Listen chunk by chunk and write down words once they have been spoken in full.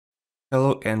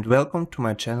Hello and welcome to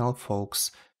my channel,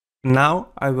 folks. Now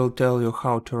I will tell you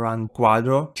how to run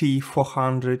Quadro,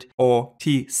 T400 or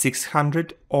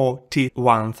T600 or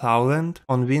T1000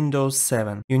 on Windows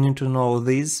 7. You need to know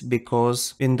this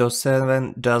because Windows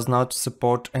 7 does not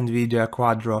support Nvidia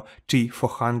Quadro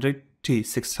T400,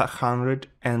 T600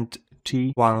 and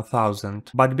T1000.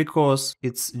 But because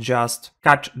it's just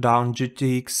cut down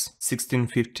GTX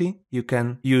 1650, you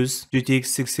can use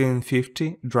GTX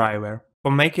 1650 driver. To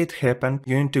make it happen,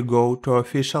 you need to go to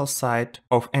official site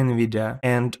of Nvidia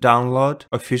and download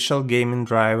official gaming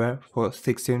driver for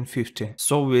 1650.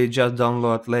 So we just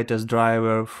download latest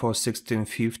driver for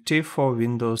 1650 for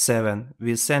Windows 7.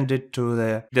 We send it to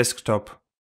the desktop.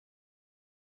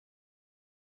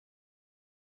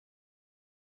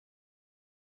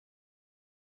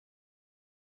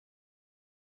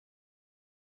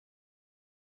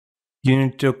 You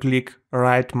need to click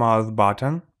right mouse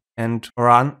button and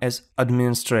run as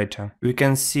administrator. We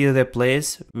can see the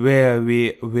place where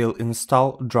we will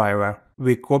install driver.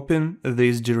 We copy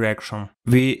this direction.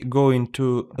 We go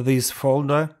into this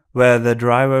folder where the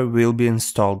driver will be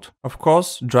installed. Of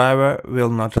course, driver will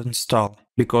not install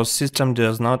because system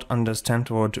does not understand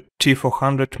what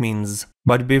T400 means.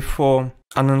 But before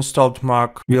uninstalled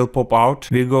mark will pop out,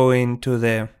 we go into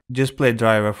the display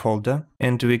driver folder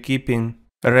and we keep in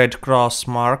red cross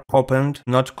mark opened,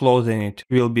 not closing it,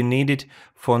 will be needed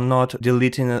for not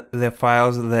deleting the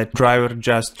files that driver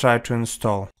just tried to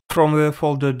install. From the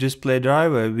folder display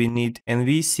driver we need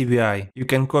NVCVI. You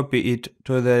can copy it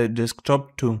to the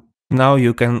desktop too. Now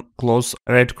you can close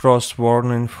red cross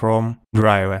warning from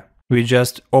driver. We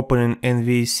just open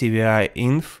NVCVI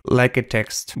inf like a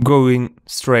text, going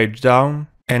straight down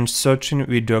and searching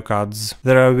video cards.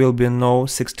 There will be no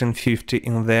 1650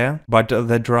 in there, but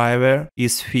the driver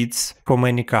is fits for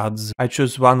many cards. I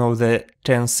choose one of the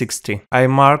 1060. I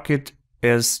mark it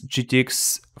as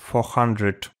GTX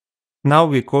 400. Now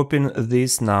we copy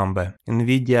this number,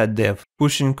 Nvidia dev,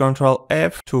 pushing Ctrl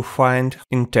F to find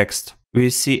in text. We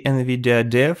see Nvidia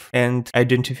dev and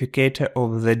identifier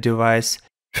of the device.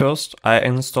 First I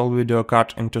install video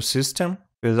card into system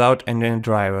without any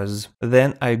drivers.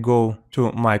 Then I go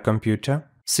to my computer,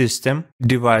 system,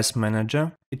 device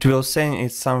manager. It will say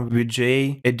it's some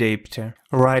VGA adapter.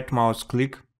 Right mouse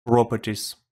click,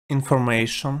 properties,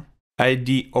 information,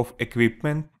 ID of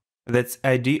equipment, that's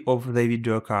ID of the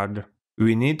video card.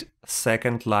 We need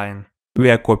second line. We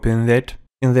are copying that.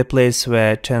 In the place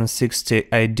where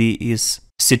 1060 ID is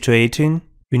situating,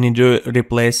 we need to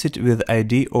replace it with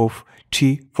ID of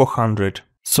T400.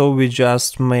 So we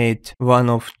just made one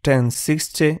of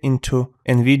 1060 into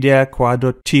Nvidia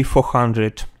Quadro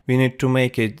T400. We need to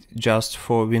make it just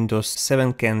for Windows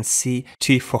 7 can see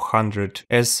T400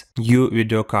 as new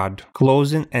video card.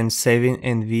 Closing and saving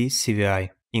NVCVI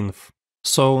inf.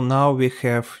 So now we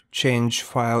have change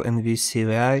file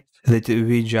NVCVI that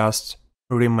we just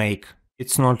remake.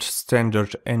 It's not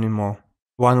standard anymore.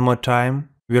 One more time,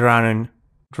 we running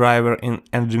driver in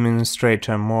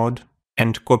administrator mode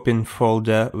and copying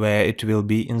folder where it will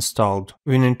be installed.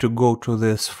 We need to go to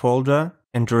this folder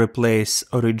and replace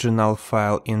original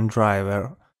file in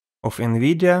driver of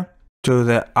Nvidia to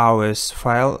the OS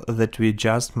file that we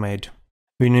just made.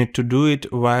 We need to do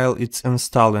it while it's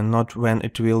installing, not when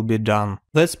it will be done.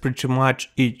 That's pretty much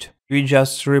it. We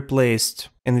just replaced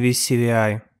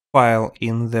NVCVI file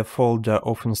in the folder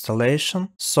of installation,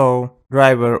 so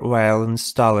driver while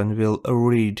installing will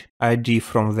read ID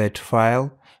from that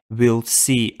file, will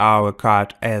see our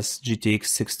card as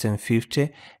GTX 1650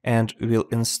 and will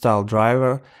install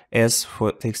driver as for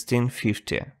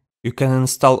 1650. You can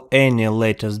install any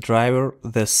latest driver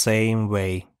the same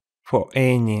way. For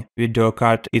any video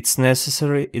card it's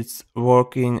necessary, it's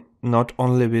working not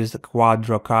only with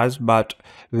Quadro cards but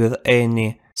with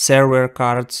any server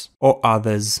cards or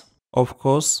others. Of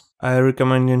course, I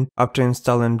recommend after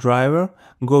installing driver,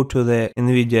 go to the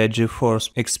Nvidia GeForce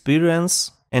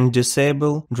Experience and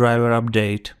disable driver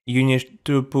update. You need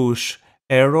to push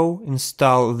arrow,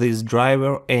 install this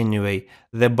driver anyway,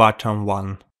 the bottom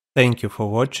one. Thank you for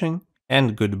watching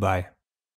and goodbye.